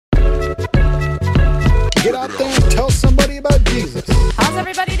Get out there and tell somebody about Jesus. How's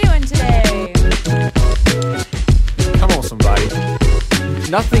everybody doing today? Come on, somebody.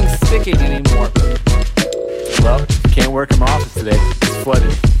 Nothing's sticking anymore. Well, can't work in my office today. It's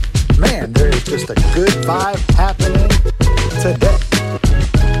flooded. Man, there is just a good vibe happening today.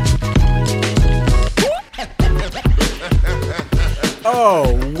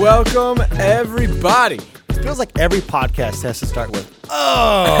 Oh, welcome everybody. It feels like every podcast has to start with,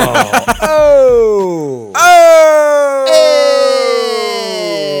 oh. Hey!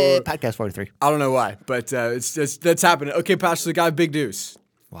 Podcast 43. I don't know why, but that's happening. Okay, Pastor, I got big news.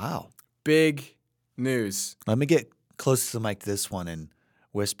 Wow. Big news. Let me get close to the mic this one and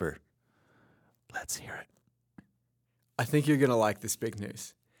whisper. Let's hear it. I think you're going to like this big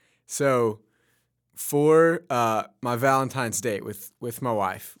news. So, for my Valentine's date with my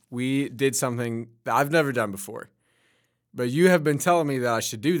wife, we did something that I've never done before. But you have been telling me that I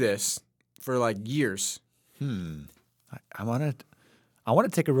should do this for like years. I want to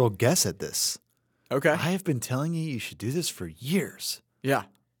take a real guess at this. Okay. I have been telling you should do this for years. Yeah.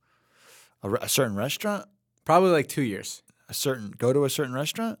 A certain restaurant? Probably like 2 years. Go to a certain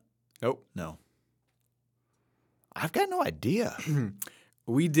restaurant? Nope. No. I've got no idea.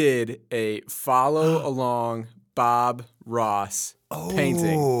 We did a follow along Bob Ross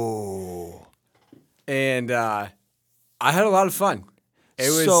painting. Oh. And I had a lot of fun.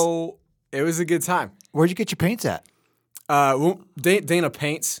 It was a good time. Where'd you get your paints at? Dana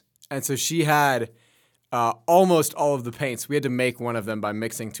paints, and so she had almost all of the paints. We had to make one of them by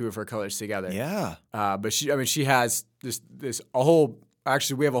mixing two of her colors together. Yeah. But she has this whole.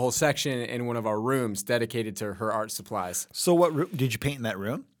 Actually, we have a whole section in one of our rooms dedicated to her art supplies. So what room did you paint in that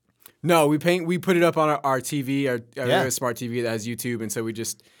room? No, we put it up on our TV, our Yeah. smart TV that has YouTube, and so we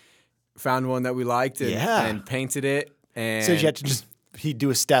just found one that we liked and painted it. And So you had to he'd do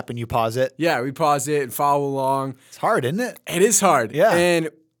a step and you pause it. yeah, we pause it and follow along. It's hard, isn't it? It is hard. Yeah.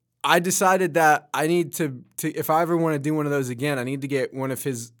 And I decided that I need to if I ever want to do one of those again, I need to get one of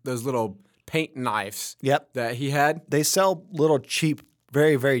those little paint knives. Yep. That he had. They sell little cheap,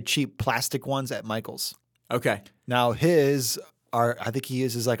 very, very cheap plastic ones at Michael's. Okay. Now I think he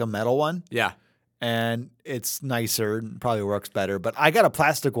uses like a metal one. Yeah. And it's nicer and probably works better. But I got a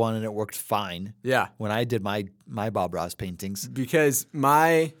plastic one and it worked fine. Yeah. When I did my Bob Ross paintings. Because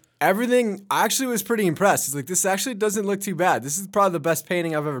everything, I actually was pretty impressed. It's like, this actually doesn't look too bad. This is probably the best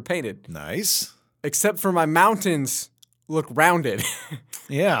painting I've ever painted. Nice. Except for my mountains look rounded.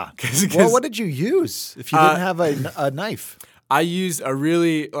 Yeah. 'Cause- Well, what did you use if you didn't have a knife? I used a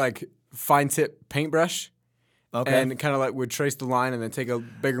really fine tip paintbrush. Okay. And kind of would trace the line and then take a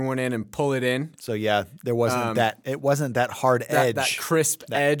bigger one in and pull it in. So yeah, there wasn't it wasn't that hard edge. That crisp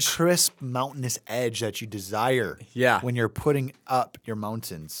edge. Crisp mountainous edge that you desire. Yeah. When you're putting up your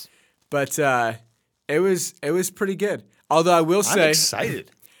mountains. But it was pretty good. Although I will say, I'm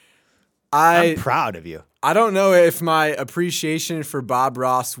excited. I'm proud of you. I don't know if my appreciation for Bob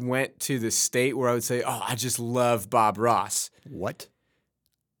Ross went to the state where I would say, oh, I just love Bob Ross. What?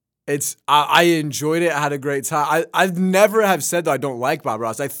 I enjoyed it. I had a great time. I've never have said that I don't like Bob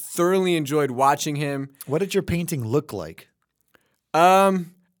Ross. I thoroughly enjoyed watching him. What did your painting look like? It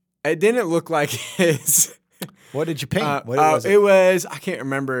didn't look like his. What did you paint? It was, I can't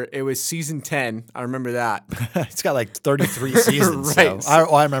remember. It was season 10. I remember that. It's got like 33 seasons. Right. So.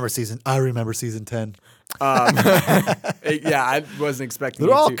 I remember season 10. Yeah, I wasn't expecting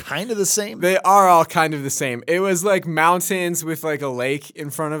They're you all to. kind of the same. They are all kind of the same. It was like mountains with like a lake in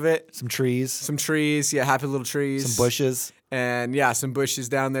front of it. Some trees. Some trees. Yeah, happy little trees. Some bushes. And yeah, some bushes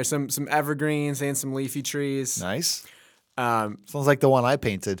down there. Some evergreens and some leafy trees. Nice. Sounds like the one I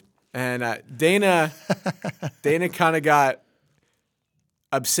painted. And Dana kind of got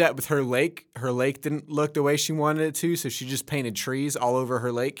upset with her lake. Her lake didn't look the way she wanted it to, so she just painted trees all over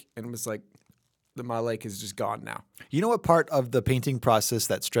her lake and was like, my lake is just gone now. You know what part of the painting process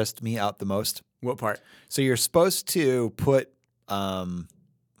that stressed me out the most? What part? So you're supposed to put,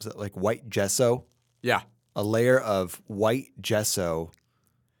 is it like white gesso? Yeah. A layer of white gesso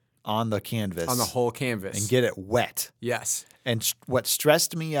on the canvas. On the whole canvas. And get it wet. Yes. And what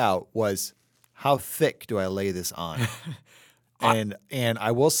stressed me out was how thick do I lay this on? and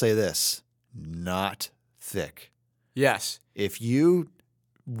I will say this, not thick. Yes. If you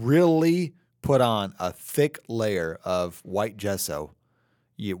really put on a thick layer of white gesso,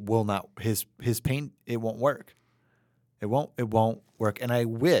 you will not his paint, it won't work. It won't work. And I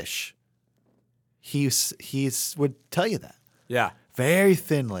wish he would tell you that. Yeah. Very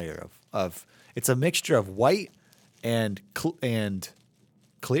thin layer of it's a mixture of white and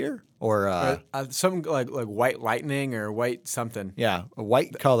clear. or Some like white lightning or white something. yeah, a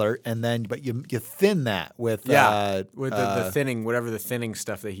white color, and then but you thin that with With the thinning, whatever the thinning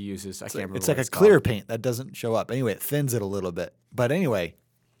stuff that he uses. I can't remember. it's what like a called. clear paint that doesn't show up. Anyway, it thins it a little bit. But anyway,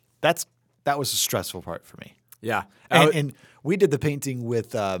 that was a stressful part for me. Yeah. And we did the painting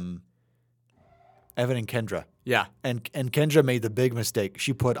with Evan and Kendra. Yeah. And Kendra made the big mistake.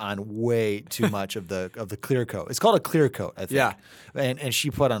 She put on way too much of the clear coat. It's called a clear coat, I think. Yeah. And she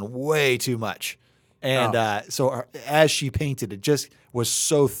put on way too much. And so as she painted, it just was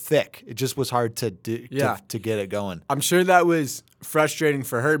so thick. It just was hard to to get it going. I'm sure that was frustrating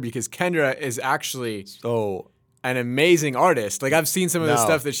for her because Kendra is actually an amazing artist. Like I've seen some of the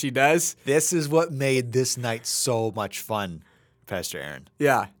stuff that she does. This is what made this night so much fun, Pastor Aaron.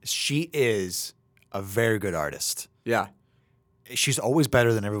 Yeah. She is a very good artist. Yeah. She's always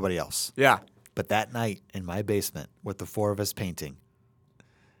better than everybody else. Yeah. But that night in my basement with the four of us painting,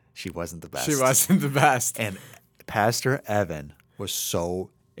 she wasn't the best. She wasn't the best. And Pastor Evan was so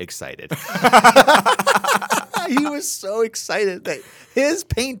excited. He was so excited that his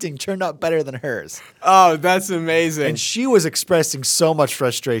painting turned out better than hers. Oh, that's amazing. And she was expressing so much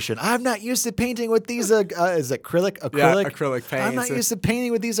frustration. I'm not used to painting with these is acrylic? Yeah, acrylic paints. I'm not used to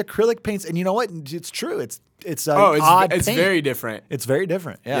painting with these acrylic paints. And you know what? It's true. It's it's paint. very different. It's very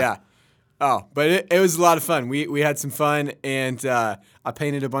different. Yeah. Yeah. Oh, but it was a lot of fun. We had some fun, and I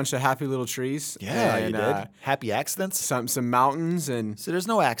painted a bunch of happy little trees. Yeah, and, you did. Happy accidents. Some mountains, and So there's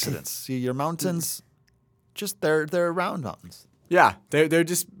no accidents. See, your mountains, just they're round mountains. yeah, they're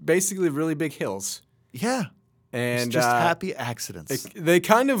just basically really big hills. Yeah. And It's just happy accidents. They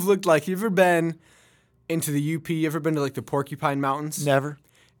kind of looked like. You ever been into the UP? You ever been to like the Porcupine Mountains? Never.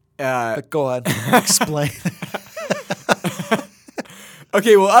 Uh, But go on. Explain.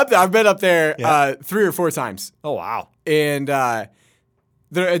 okay, well, up there, I've been up there Yeah. 3 or 4 times. Oh, wow. And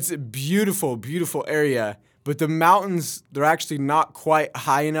it's a beautiful, beautiful area. But the mountains, they're actually not quite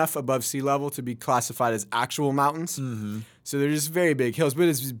high enough above sea level to be classified as actual mountains. Mm-hmm. So they're just very big hills. But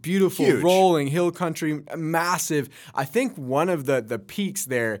it's beautiful, Huge. rolling hill country, massive. I think one of the peaks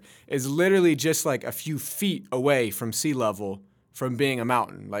there is literally just like a few feet away from sea level from being a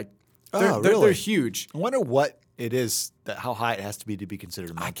mountain. Like, Oh, they're really? huge. I wonder what it is, how high it has to be considered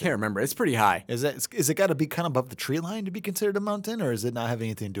a mountain. I can't remember. It's pretty high. Is it got to be kind of above the tree line to be considered a mountain, or is it not have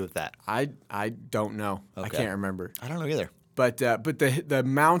anything to do with that? I don't know. I Okay. can't remember. I don't know either. But the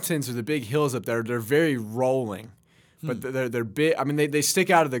mountains or the big hills up there, they're very rolling. But they're big. I mean, they stick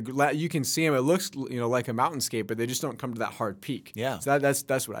out of the. You can see them. It looks like a mountainscape, but they just don't come to that hard peak. Yeah. So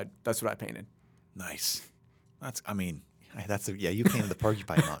that's what I painted. Nice. You painted the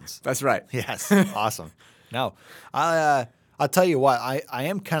Porcupine Mountains. That's right. Yes, awesome. Now, I'll tell you what, I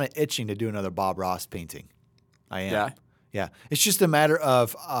am kind of itching to do another Bob Ross painting. I am. Yeah? Yeah. It's just a matter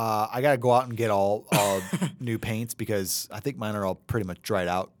of I got to go out and get all new paints because I think mine are all pretty much dried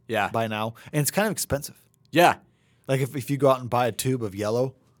out by now. And it's kind of expensive. Yeah. Like if you go out and buy a tube of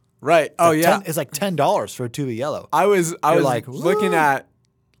yellow. Right. Oh yeah. It's like $10 for a tube of yellow. I was like, looking "Whoa." at,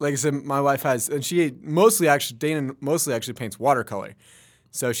 like I said, my wife has, and Dana mostly actually paints watercolor.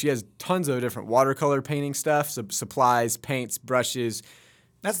 So she has tons of different watercolor painting stuff, supplies, paints, brushes.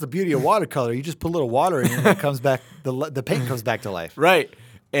 That's the beauty of watercolor. You just put a little water in it and it comes back, the paint comes back to life. Right.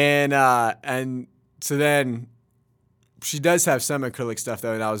 And so then she does have some acrylic stuff,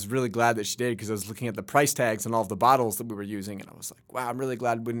 though, and I was really glad that she did because I was looking at the price tags on all of the bottles that we were using, and I was like, wow, I'm really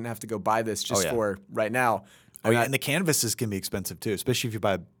glad we didn't have to go buy this just for right now. Oh, yeah, and the canvases can be expensive, too, especially if you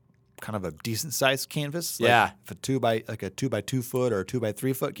buy kind of a decent-sized canvas. Yeah. If a 2 by 2 foot or a 2 by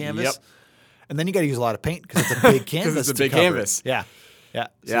 3 foot canvas. Yep. And then you got to use a lot of paint because it's a big canvas. it's a big to cover. canvas. Yeah. Yeah.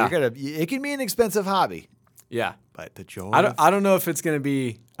 So Yeah. it can be an expensive hobby, Yeah. but the joy. I don't know if it's going to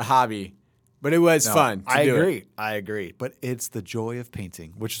be a hobby, but it was fun to do it. I agree. But it's the joy of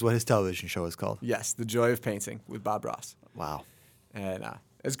painting, which is what his television show is called. Yes, The Joy of Painting with Bob Ross. Wow. And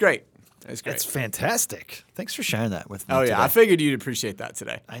it's great. It's great. It's fantastic. Thanks for sharing that with me. Oh, yeah. today. I figured you'd appreciate that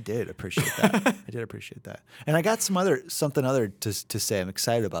today. I did appreciate that. And I got something other to say. I'm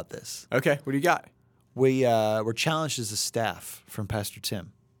excited about this. Okay. What do you got? We were challenged as a staff from Pastor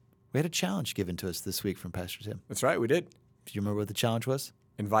Tim. We had a challenge given to us this week from Pastor Tim. That's right. We did. Do you remember what the challenge was?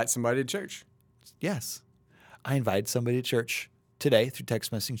 Invite somebody to church. Yes. I invited somebody to church today through text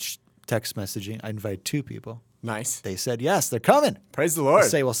messaging. I invited 2 people. Nice. They said, yes, they're coming. Praise the Lord. They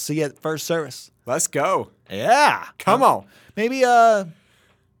say, we'll see you at first service. Let's go. Yeah. Come on. Maybe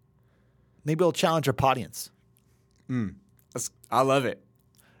we'll challenge our audience. I love it.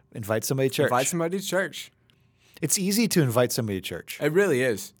 Invite somebody to church. Invite somebody to church. It's easy to invite somebody to church. It really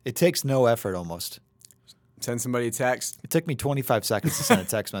is. It takes no effort almost. send somebody a text. It took me 25 seconds to send a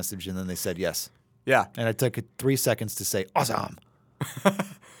text message, and then they said yes. Yeah. And it took 3 seconds to say awesome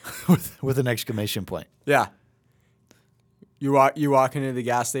with an exclamation point. Yeah. You walk into the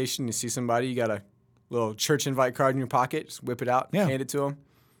gas station, you see somebody, you got a little church invite card in your pocket, just whip it out, Yeah. hand it to them.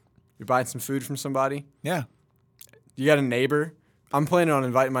 You're buying some food from somebody. Yeah. You got a neighbor. I'm planning on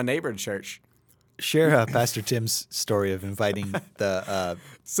inviting my neighbor to church. Share Pastor Tim's story of inviting the.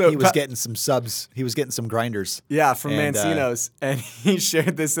 So he was getting some subs. He was getting some grinders. Yeah, from And, Mancino's. And he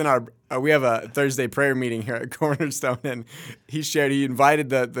shared this in our we have a Thursday prayer meeting here at Cornerstone, and he invited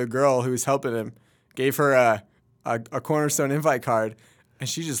the girl who was helping him, gave her a Cornerstone invite card, and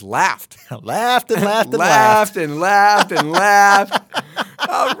she just laughed. Laughed and laughed and laughed and laughed and laughed.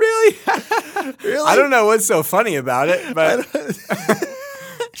 Oh, really? Really? I don't know what's so funny about it, but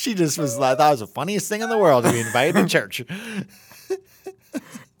She just was like, that was the funniest thing in the world to be invited to church.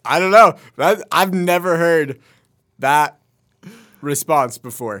 I don't know. I've never heard that response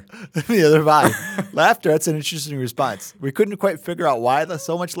before. Neither have I. Laughter, that's an interesting response. We couldn't quite figure out why there's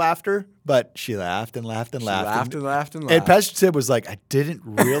so much laughter, but she laughed and laughed and laughed. Laughed and laughed and And laughed. Pastor Tim was like, I didn't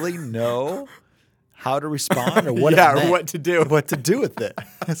really know how to respond or what Yeah, it meant, what to do. what to do with it.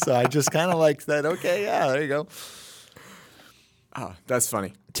 So I just kind of like said, okay, yeah, there you go. Oh, that's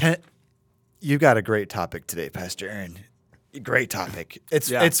funny. You got a great topic today, Pastor Aaron. Great topic.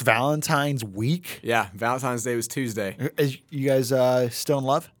 It's Valentine's week. Yeah, Valentine's Day was Tuesday. Is you guys still in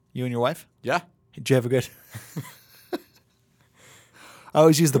love? You and your wife? Yeah. Did you have a good? I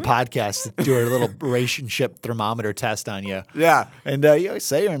always use the podcast to do a little relationship thermometer test on you. Yeah. And you always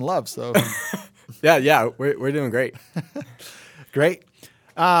say you're in love, so Yeah, we're doing great. great.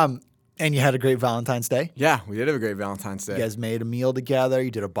 And you had a great Valentine's Day. Yeah, we did have a great Valentine's Day. You guys made a meal together. You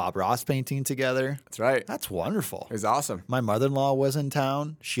did a Bob Ross painting together. That's right. That's wonderful. It was awesome. My mother-in-law was in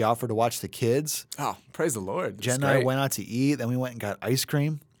town. She offered to watch the kids. Oh, praise the Lord. That's Jen and great. I went out to eat. Then we went and got ice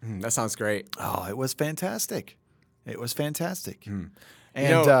cream. That sounds great. Oh, it was fantastic. It was fantastic. And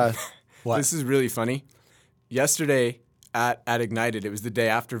know, what? This is really funny. Yesterday at Ignited, it was the day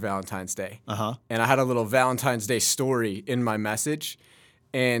after Valentine's Day. Uh-huh. And I had a little Valentine's Day story in my message.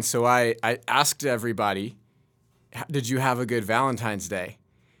 And so I asked everybody, did you have a good Valentine's Day?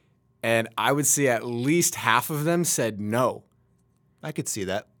 And I would see at least half of them said no. I could see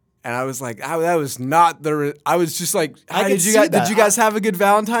that. And I was like, oh, that was not I was just like, I "Hey, could see that. did you guys have a good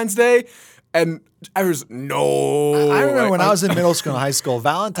Valentine's Day? And I was, no. I remember Like, when I was in middle school and high school,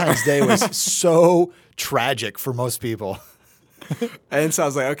 Valentine's Day was so tragic for most people. And so I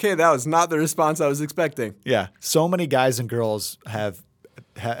was like, okay, that was not the response I was expecting. Yeah. So many guys and girls have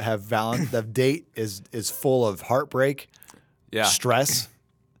the date is full of heartbreak, Yeah. stress,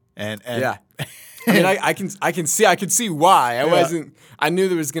 and Yeah. I mean, I can see why. I knew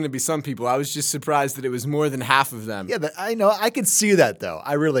there was going to be some people. I was just surprised that it was more than half of them. yeah, I know. I can see that though.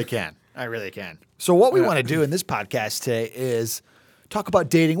 I really can. So what we want to do in this podcast today is talk about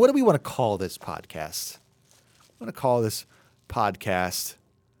dating. What do we want to call this podcast? I want to call this podcast.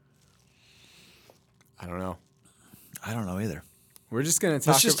 I don't know. I don't know either. We're just going to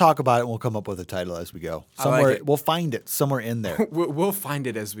Let's just talk about it and we'll come up with a title as we go. I like Somewhere it. we'll find it somewhere in there. We'll find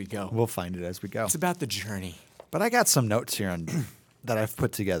it as we go. We'll find it as we go. It's about the journey. But I got some notes here on that I've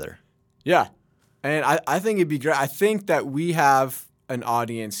put together. Yeah. And I think it'd be great. I think that we have an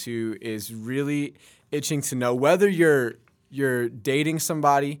audience who is really itching to know whether you're dating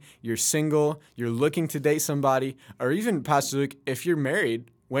somebody, you're single, you're looking to date somebody, or even, Pastor Luke, if you're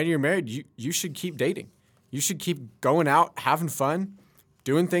married, when you're married, you should keep dating. You should keep going out, having fun,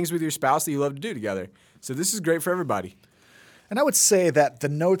 doing things with your spouse that you love to do together. So this is great for everybody. And I would say that the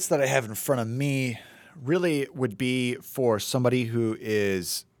notes that I have in front of me really would be for somebody who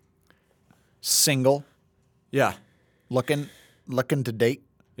is single, Yeah. looking to date.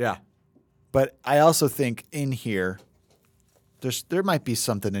 Yeah. But I also think in here, there might be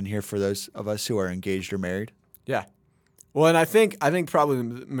something in here for those of us who are engaged or married. Yeah. Well, and I think probably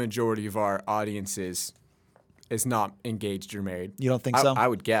the majority of our audience is not engaged or married. You don't think so? I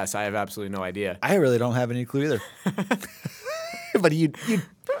would guess. I have absolutely no idea. I really don't have any clue either. But you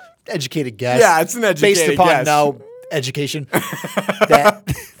educated guess. Yeah, it's an educated based upon guess. no education that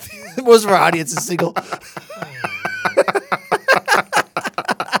most of our audience is single.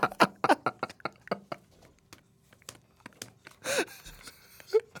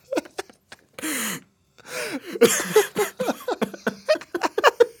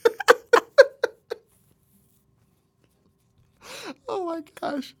 Oh my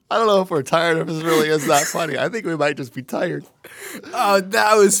gosh. I don't know if we're tired or if this really is that funny. I think we might just be tired. Oh,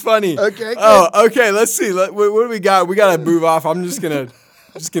 that was funny. Okay, good. Oh, okay. Let's see. What do we got? We got to move off. I'm just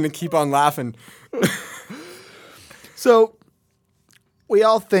gonna keep on laughing. So we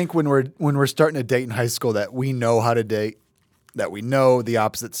all think when we're starting to date in high school that we know how to date, that we know the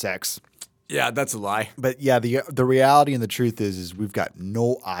opposite sex. Yeah, that's a lie. But yeah, the reality and the truth is we've got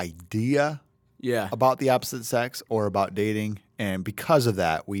no idea Yeah. about the opposite sex or about dating. And because of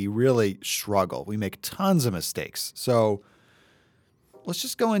that, we really struggle. We make tons of mistakes. So let's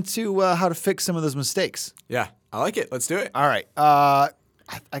just go into how to fix some of those mistakes. Yeah. I like it. Let's do it. All right. I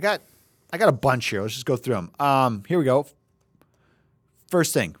got a bunch here. Let's just go through them. Here we go.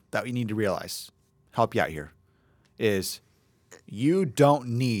 First thing that we need to realize, help you out here, is you don't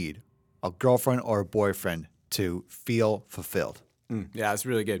need a girlfriend or a boyfriend to feel fulfilled. Yeah, it's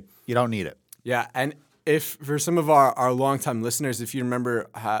really good. You don't need it. Yeah, and if for some of our longtime listeners, if you remember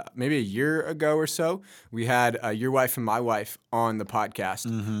maybe a year ago or so, we had your wife and my wife on the podcast,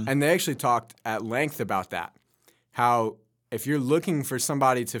 and they actually talked at length about that. How if you're looking for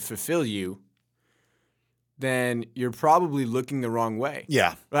somebody to fulfill you, then you're probably looking the wrong way.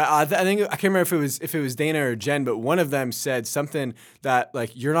 Yeah. I think I can't remember if it was Dana or Jen, but one of them said something that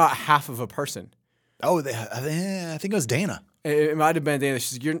like you're not half of a person. Oh, I think it was Dana. It might have been Dana.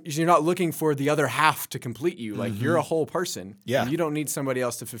 She's, you're not looking for the other half to complete you. Like you're a whole person. Yeah. And you don't need somebody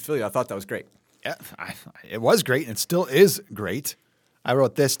else to fulfill you. I thought that was great. Yeah, it was great and it still is great. I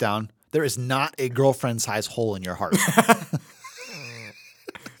wrote this down. There is not a girlfriend-sized hole in your heart.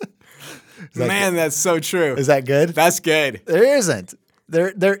 Man, that's so true. Is that good? That's good. There isn't.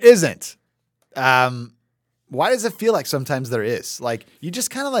 There isn't. Why does it feel like sometimes there is? Like you just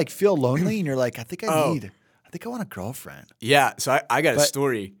kind of like feel lonely and you're like, I think I want a girlfriend. Yeah. So I got a But-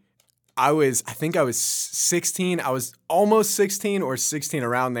 story. I think I was 16. I was almost 16 or 16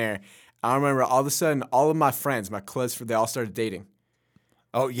 around there. I remember all of a sudden, all of my friends, my close friends, they all started dating.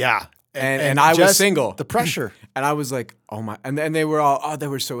 Oh yeah. And I was just single. The pressure. And I was like, oh my, and then they were all, they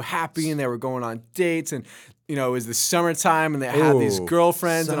were so happy and they were going on dates and, it was the summertime and they had these Ooh,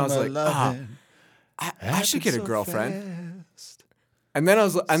 girlfriends and I was summer like, loving I should get a happens so girlfriend. fast. And then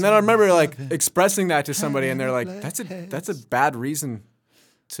I remember like expressing that to somebody and they're like, that's a bad reason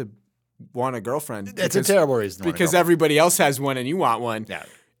to want a girlfriend. That's a terrible reason. To want a Because girlfriend. everybody else has one and you want one. Yeah.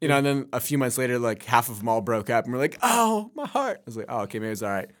 And then a few months later, like half of them all broke up and we're like, oh, my heart. I was like, oh, okay, maybe it's all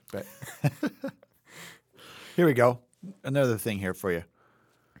right. But Here we go. Another thing here for you.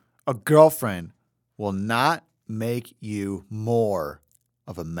 A girlfriend will not make you more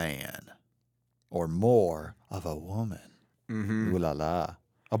of a man or more of a woman. Ooh la la.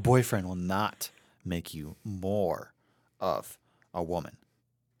 A boyfriend will not make you more of a woman.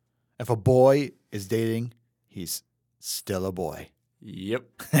 If a boy is dating, he's still a boy. yep.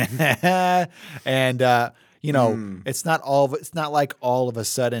 And it's not like all of a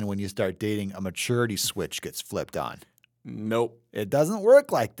sudden when you start dating a maturity switch gets flipped on. Nope. It doesn't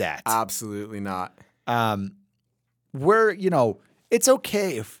work like that. Absolutely not. It's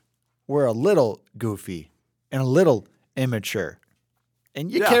okay if we're a little goofy and a little immature.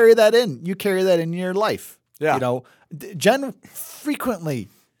 And you Yeah. carry that in. You carry that in your life. Yeah. Jen frequently,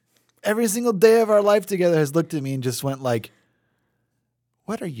 every single day of our life together, has looked at me and just went like,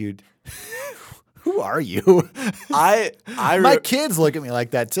 what are you? Who are you? My kids look at me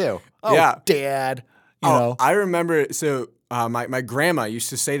like that too. Oh, Yeah. Dad. You know. I remember. So my grandma used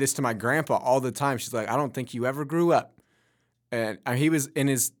to say this to my grandpa all the time. She's like, "I don't think you ever grew up." And he was in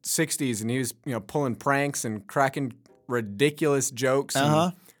his 60s, and he was pulling pranks and cracking ridiculous jokes.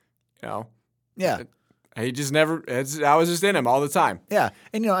 And, Yeah. he just never. I was just in him all the time. Yeah.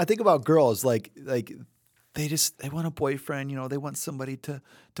 And I think about girls like they want a boyfriend, they want somebody to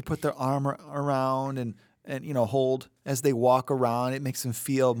put their arm around and hold as they walk around. It makes them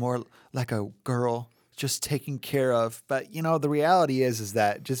feel more like a girl just taken care of. But the reality is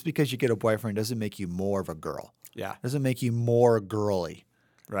that just because you get a boyfriend doesn't make you more of a girl. Yeah. Doesn't make you more girly.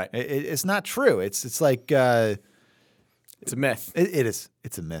 Right. It's not true. It's like It's a myth. it is.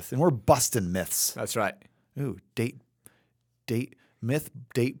 It's a myth. And we're busting myths. That's right. Ooh, date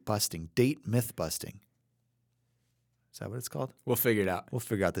busting. Date myth busting. Is that what it's called? We'll figure it out. We'll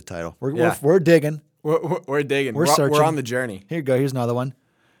figure out the title. Yeah. We're digging. We're digging. We're searching. We're on the journey. Here you go. Here's another one.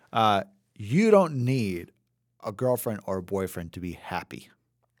 You don't need a girlfriend or a boyfriend to be happy.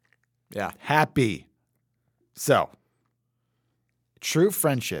 Yeah. Happy. So, true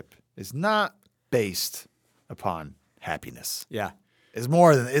friendship is not based upon happiness. Yeah. It's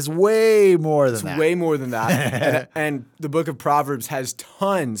way more than It's that. way more than that. and the book of Proverbs has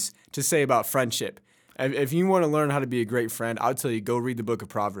tons to say about friendship. If you want to learn how to be a great friend, I'll tell you, go read the book of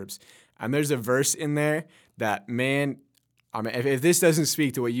Proverbs. And there's a verse in there that, man, I mean, if this doesn't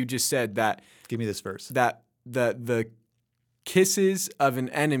speak to what you just said, that Give me this verse. that the kisses of an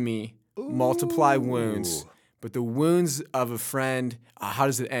enemy multiply wounds, But the wounds of a friend, how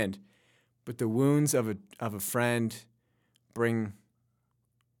does it end? But the wounds of a friend bring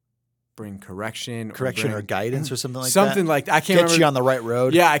correction, Correction or guidance or something like that. something like that. I can't Get remember. you on the right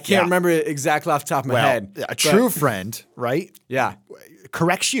road. Yeah, I can't remember it exactly off the top of my Well, head. a but- true friend, right? Yeah,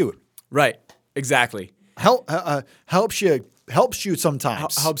 Corrects you. right. Exactly. Helps you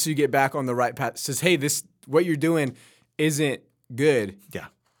sometimes. Helps you get back on the right path. Says, hey, what you're doing isn't good. Yeah.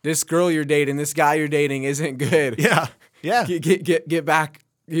 This girl you're dating, this guy you're dating isn't good. Yeah. Yeah. Get back.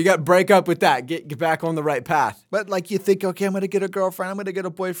 You got to break up with that. Get back on the right path. But like you think, okay, I'm going to get a girlfriend, I'm going to get a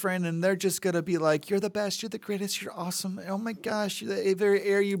boyfriend, and they're just going to be like, you're the best, you're the greatest, you're awesome. Oh my gosh, the very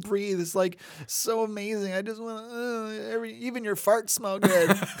air you breathe is like so amazing. I just want to, even your farts smell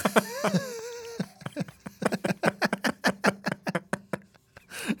good.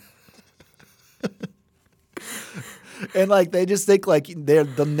 And like they just think like they'll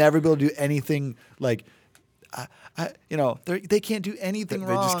never be able to do anything like, they can't do anything They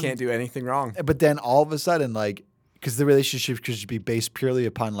wrong. just can't do anything wrong. But then all of a sudden, like, because the relationship could be based purely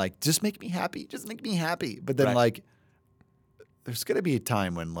upon like, just make me happy, just make me happy. But then Right. like, there's gonna be a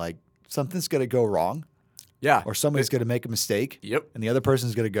time when like something's gonna go wrong, Yeah. or somebody's gonna make a mistake. Yep. And the other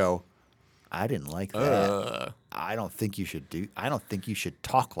person's gonna go, I didn't like that. I don't think you should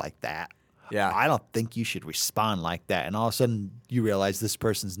talk like that. Yeah. I don't think you should respond like that. And all of a sudden you realize this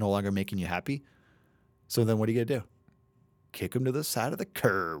person's no longer making you happy. So then what are you going to do? Kick them to the side of the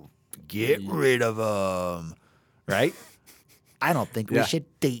curb. Get rid of them. Right? I don't think we Yeah. should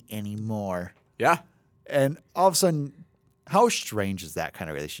date anymore. Yeah. And all of a sudden, how strange is that kind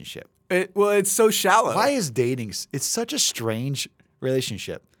of relationship? It's so shallow. Why is dating? It's such a strange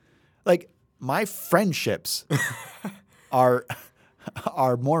relationship. Like my friendships are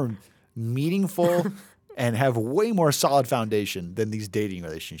more meaningful and have way more solid foundation than these dating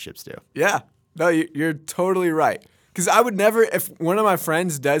relationships do. Yeah. No, you're totally right. Because I would never, if one of my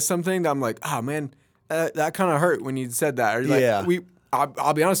friends does something that I'm like, oh man, that kind of hurt when you said that. Or like, Yeah.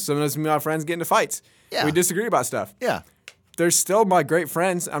 I'll be honest, sometimes me and my friends get into fights. Yeah. We disagree about stuff. Yeah. They're still my great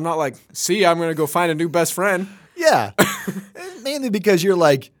friends. I'm not like, see, I'm going to go find a new best friend. Yeah. Mainly because you're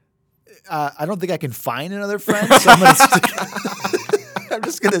like, I don't think I can find another friend, so I'm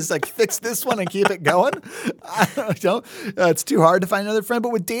just gonna like fix this one and keep it going. I don't know. It's too hard to find another friend.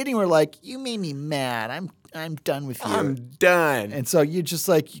 But with dating, we're like, you made me mad. I'm done with you. I'm done. And so you just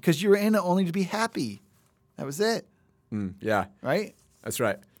like, because you were in it only to be happy. That was it, Yeah, right? that's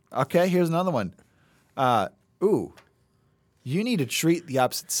right. Okay, here's another one. You need to treat the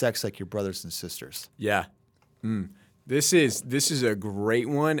opposite sex like your brothers and sisters. Yeah. This is a great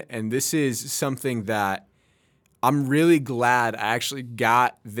one, and this is something that I'm really glad I actually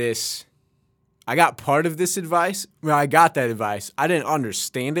got this. I got part of this advice. Well, I got that advice. I didn't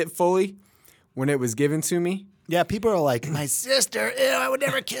understand it fully when it was given to me. Yeah, people are like, my sister. Ew, I would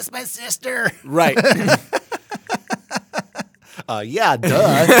never kiss my sister. Right. Yeah,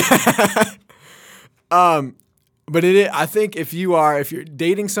 duh. But I think if you're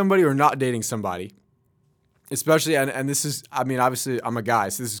dating somebody or not dating somebody, especially, and this is, I mean, obviously I'm a guy,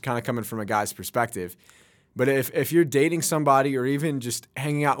 so this is kind of coming from a guy's perspective. But if you're dating somebody or even just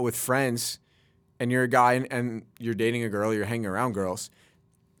hanging out with friends and you're a guy and you're dating a girl, you're hanging around girls,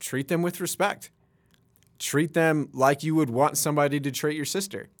 treat them with respect. Treat them like you would want somebody to treat your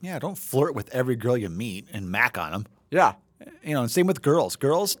sister. Yeah, don't flirt with every girl you meet and mac on them. Yeah. You know, and same with girls.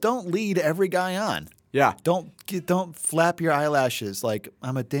 Girls, don't lead every guy on. Yeah. Don't flap your eyelashes like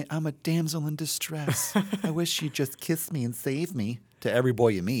I'm a damsel in distress. I wish you'd just kiss me and save me to every boy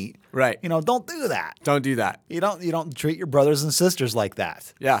you meet. Right. You know, don't do that. Don't do that. You don't treat your brothers and sisters like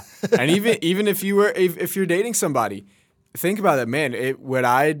that. Yeah. And even if you're dating somebody, think about it, man. Would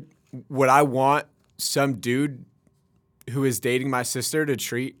I want some dude who is dating my sister to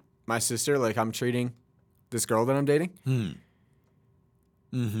treat my sister like I'm treating this girl that I'm dating?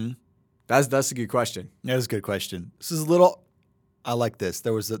 Mm-hmm. That's a good question. That is a good question. This is a little. I like this.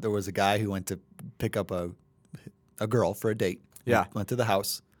 There was a guy who went to pick up a girl for a date. Yeah. Went to the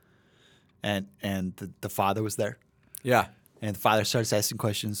house, and the father was there. Yeah. And the father starts asking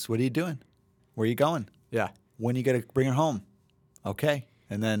questions. What are you doing? Where are you going? Yeah. When are you going to bring her home? Okay.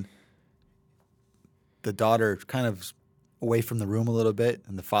 And then the daughter kind of away from the room a little bit,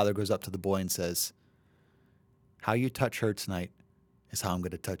 and the father goes up to the boy and says, how you touch her tonight is how I'm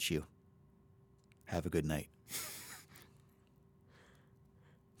going to touch you. Have a good night.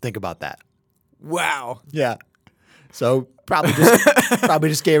 Think about that. Wow. Yeah. So probably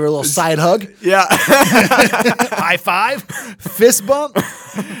just gave her a little side hug. Yeah. High five. Fist bump.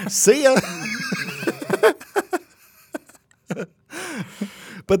 See ya.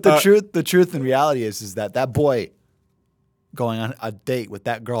 But the truth and reality is that boy going on a date with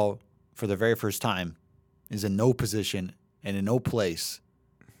that girl for the very first time is in no position and in no place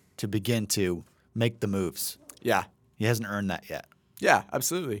to begin to make the moves. Yeah. He hasn't earned that yet. Yeah,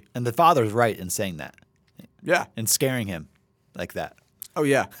 absolutely. And the father's right in saying that Yeah. and scaring him like that. Oh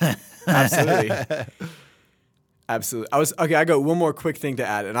yeah. Absolutely. Absolutely. I got one more quick thing to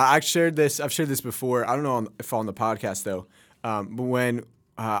add. And I've shared this before. I don't know if on the podcast though. But when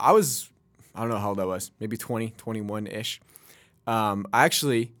I don't know how old I was, maybe 20, 21-ish. I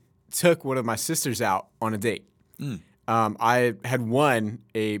actually took one of my sisters out on a date. I had won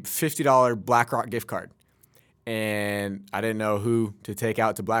a $50 BlackRock gift card, and I didn't know who to take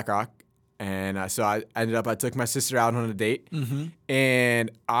out to BlackRock, and so I took my sister out on a date,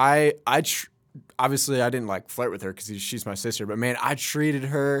 and obviously I didn't like flirt with her because she's my sister, but man, I treated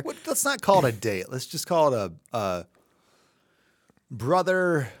her. Let's not call it a date. Let's just call it a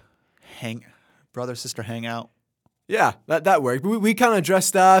brother sister hangout. Yeah, that worked. We kind of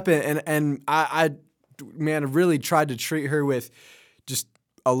dressed up, and I really tried to treat her with just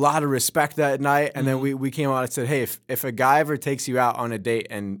a lot of respect that night. And then we came out and said, hey, if a guy ever takes you out on a date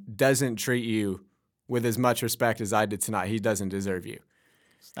and doesn't treat you with as much respect as I did tonight, he doesn't deserve you.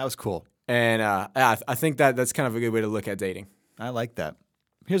 That was cool. And I think that's kind of a good way to look at dating. I like that.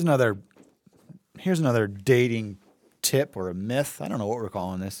 Here's another dating tip or a myth. I don't know what we're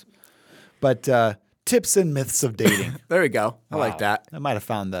calling this, but tips and myths of dating. There we go. I like that. I might have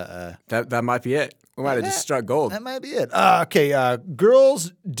found the That might be it. We might have just struck gold. That might be it. Okay,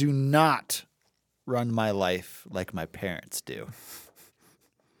 girls do not run my life like my parents do,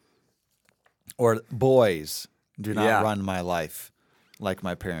 or boys do not run my life like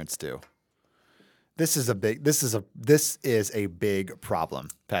my parents do. This is a big problem,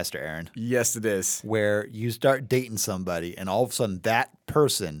 Pastor Aaron. Yes, it is. Where you start dating somebody and all of a sudden that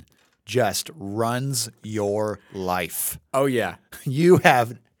person just runs your life. Oh yeah. You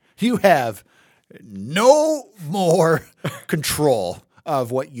have no more control of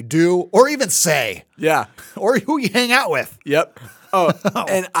what you do or even say. Yeah. Or who you hang out with. Yep. Oh,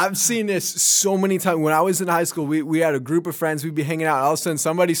 and I've seen this so many times. When I was in high school, we had a group of friends. We'd be hanging out. And all of a sudden,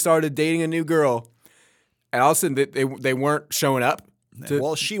 somebody started dating a new girl. And all of a sudden, they weren't showing up.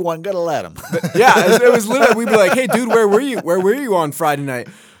 Well, she wasn't going to let them. Yeah, it was literally, we'd be like, hey, dude, where were you? Where were you on Friday night?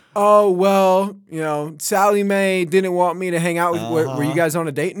 Oh, well, Sally Mae didn't want me to hang out with, were you guys on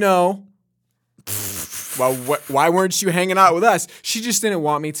a date? No. Well, why weren't you hanging out with us? She just didn't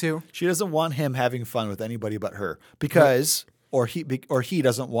want me to. She doesn't want him having fun with anybody but her because, or he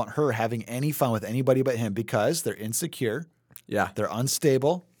doesn't want her having any fun with anybody but him because they're insecure. Yeah. They're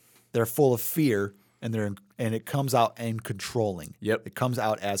unstable. They're full of fear. And it comes out in controlling. Yep. It comes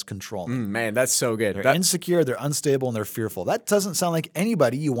out as controlling. Man, that's so good. They're insecure, they're unstable, and they're fearful. That doesn't sound like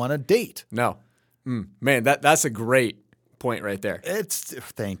anybody you want to date. No. Man, that's a great point right there.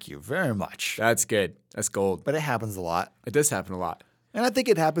 Thank you very much. That's good. That's gold. But it happens a lot. It does happen a lot. And I think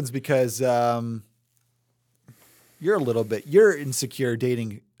it happens because you're insecure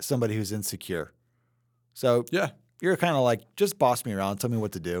dating somebody who's insecure. So Yeah. you're kind of like, just boss me around, tell me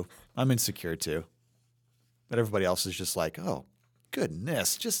what to do. I'm insecure too. But everybody else is just like, oh,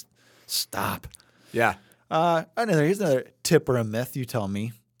 goodness, just stop. Yeah. Here's another tip or a myth. You tell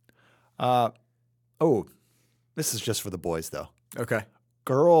me. This is just for the boys, though. Okay.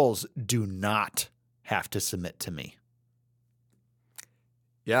 Girls do not have to submit to me.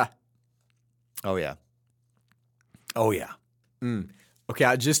 Yeah. Oh, yeah. Oh, yeah. Okay,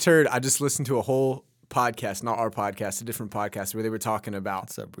 I just listened to a whole podcast, not our podcast, a different podcast where they were talking about.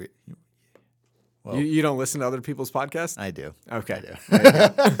 What's up? You don't listen to other people's podcasts? I do. Okay. There you go.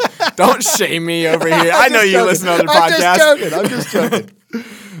 Don't shame me over here. I know you listen to other podcasts. I'm just joking.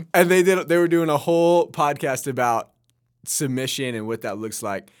 And they were doing a whole podcast about submission and what that looks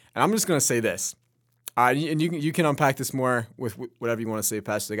like. And I'm just going to say this. And you can unpack this more with whatever you want to say,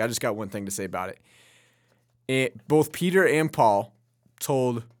 Pastor. I just got one thing to say about it. Both Peter and Paul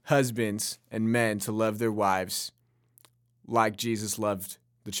told husbands and men to love their wives like Jesus loved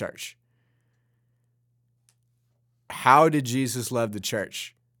the church. How did Jesus love the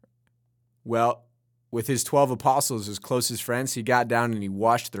church? Well, with his 12 apostles, his closest friends, he got down and he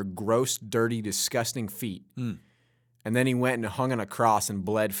washed their gross, dirty, disgusting feet. And then he went and hung on a cross and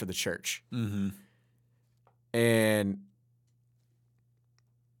bled for the church. Mm-hmm. And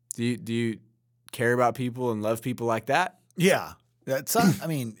do you care about people and love people like that? Yeah. In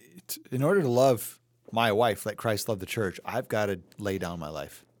order to love my wife like Christ loved the church, I've got to lay down my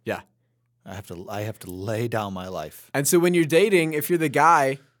life. Yeah. I have to lay down my life. And so when you're dating, if you're the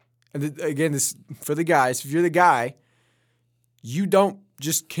guy, and again, this for the guys, if you're the guy, you don't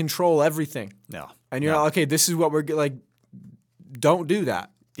just control everything. No. And you're like, okay, this is what we're like. Don't do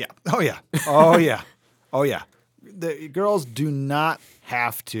that. Yeah. Oh, yeah. Oh, yeah. Oh, yeah. The girls do not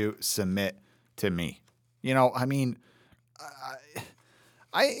have to submit to me. You know, I mean,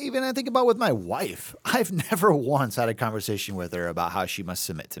 I think about with my wife. I've never once had a conversation with her about how she must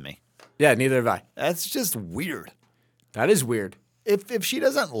submit to me. Yeah, neither have I. That's just weird. That is weird. If she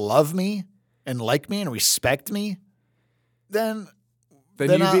doesn't love me and like me and respect me, then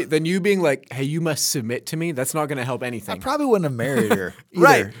you being like, hey, you must submit to me. That's not going to help anything. I probably wouldn't have married her. Either.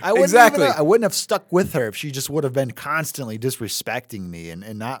 Right. I wouldn't Exactly. I wouldn't have stuck with her if she just would have been constantly disrespecting me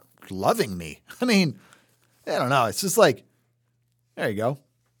and not loving me. I mean, I don't know. It's just like, there you go.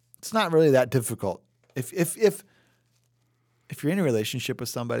 It's not really that difficult. If you're in a relationship with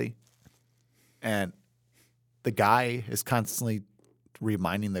somebody and the guy is constantly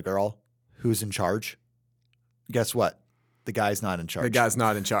reminding the girl who's in charge, guess what? The guy's not in charge. The guy's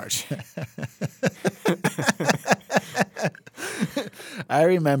not in charge. I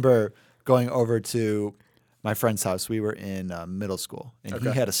remember going over to my friend's house. We were in middle school, and he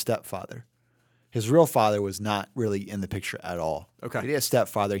had a stepfather. His real father was not really in the picture at all. Okay. But he had a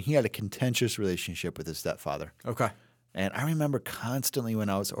stepfather. He had a contentious relationship with his stepfather. Okay. And I remember constantly when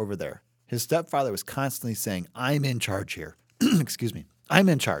I was over there, his stepfather was constantly saying, I'm in charge here. Excuse me. I'm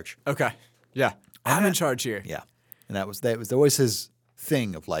in charge. Okay. Yeah. I'm in charge here. Yeah. And that was always his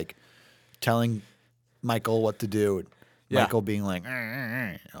thing of like telling Michael what to do. And Yeah. Michael being like,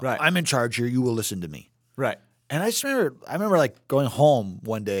 right. Right. I'm in charge here. You will listen to me. Right. And I remember like going home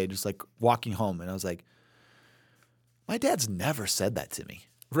one day, just like walking home, and I was like, my dad's never said that to me.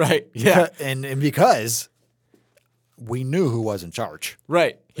 Right. Yeah. And because we knew who was in charge.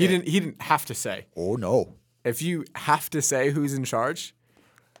 Right. He didn't have to say. Oh no. If you have to say who's in charge.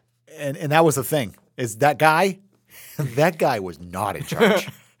 And that was the thing, is that guy was not in charge.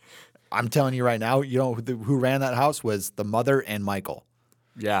 I'm telling you right now, you know who ran that house was the mother and Michael,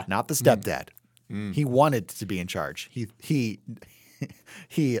 Yeah. not the stepdad. He wanted to be in charge. He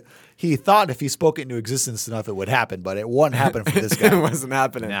thought if he spoke it into existence enough, it would happen, but it wouldn't happen for this It guy. wasn't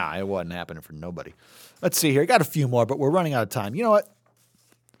happening. Nah, it wasn't happening for nobody. Let's see here. I got a few more, but we're running out of time. You know what?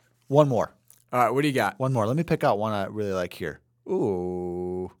 One more. All right. What do you got? One more. Let me pick out one I really like here.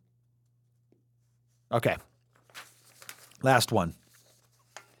 Ooh. Okay. Last one.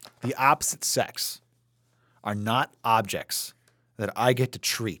 The opposite sex are not objects that I get to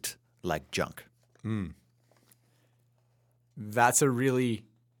treat like junk. That's a really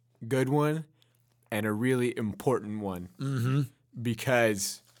good one and a really important one. Mm-hmm.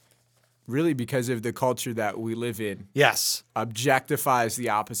 Because of the culture that we live in, Yes. objectifies the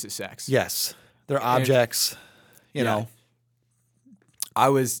opposite sex. Yes. They're objects, you know. I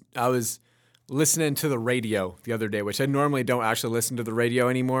was listening to the radio the other day, which I normally don't actually listen to the radio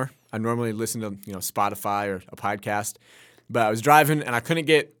anymore. I normally listen to Spotify or a podcast. But I was driving and I couldn't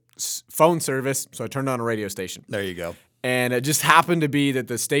get phone service, so I turned on a radio station. There you go. And it just happened to be that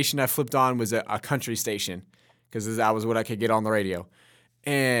the station I flipped on was a country station because that was what I could get on the radio.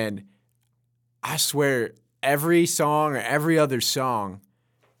 And I swear every song or every other song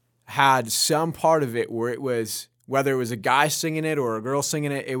had some part of it where it was, whether it was a guy singing it or a girl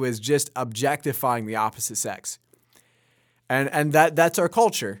singing it, it was just objectifying the opposite sex. And that's our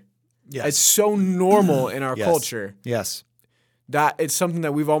culture. Yes. It's so normal in our Yes. culture Yes. that it's something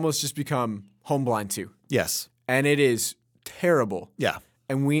that we've almost just become homeblind to. Yes. And it is terrible. Yeah.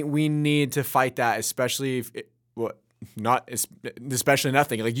 And we need to fight that, especially if especially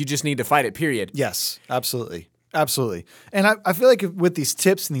nothing. Like you just need to fight it, period. Yes, absolutely. Absolutely. And I feel like with these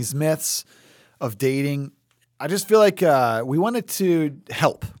tips and these myths of dating, I just feel like we wanted to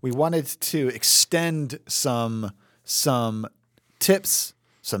help. We wanted to extend some tips,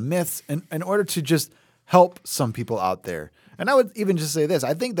 some myths in order to just help some people out there. And I would even just say this.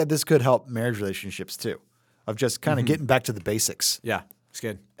 I think that this could help marriage relationships too, of just kind of getting back to the basics. Yeah, it's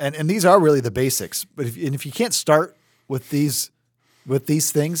good. And these are really the basics. But if you can't start with these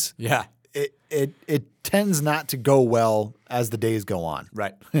things, Yeah, it tends not to go well as the days go on.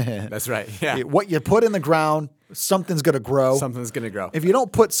 right. That's right. Yeah, What you put in the ground, something's going to grow. something's gonna grow. If you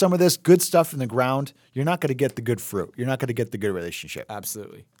don't put some of this good stuff in the ground, you're not going to get the good fruit. You're not going to get the good relationship.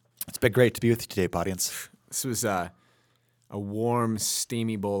 Absolutely. It's been great to be with you today, audience. This was a warm,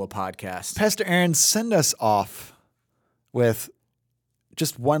 steamy bowl of podcast. Pastor Aaron, send us off with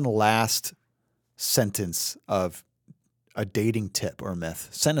just one last sentence of a dating tip or myth.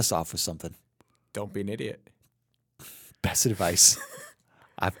 Send us off with something. Don't be an idiot. Best advice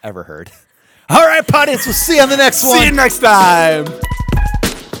I've ever heard. All right, audience, we'll see you on the next one. See you next time.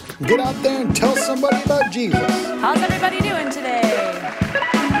 Get out there and tell somebody about Jesus. How's everybody doing today?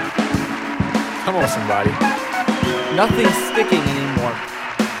 Come on, somebody. Nothing's sticking anymore.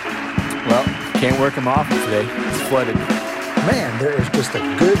 Well, can't work them off today. It's flooded. Man, there is just a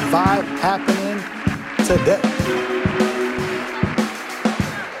good vibe happening today.